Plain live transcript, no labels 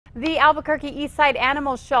The Albuquerque Eastside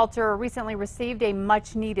Animal Shelter recently received a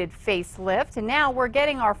much-needed facelift, and now we're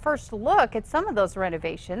getting our first look at some of those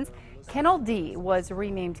renovations. Kennel D was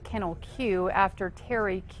renamed Kennel Q after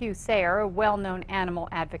Terry Q. Sayer, a well-known animal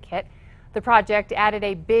advocate. The project added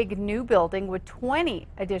a big new building with 20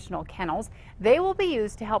 additional kennels. They will be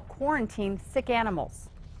used to help quarantine sick animals.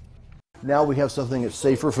 Now we have something that's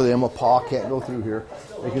safer for them. A paw can't go through here.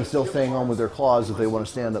 They can still hang on with their claws if they want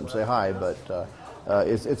to stand up and say hi, but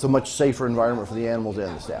it's a much safer environment for the animals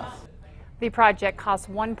and the staff. The project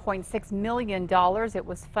cost $1.6 million. It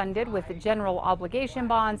was funded with general obligation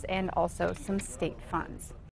bonds and also some state funds.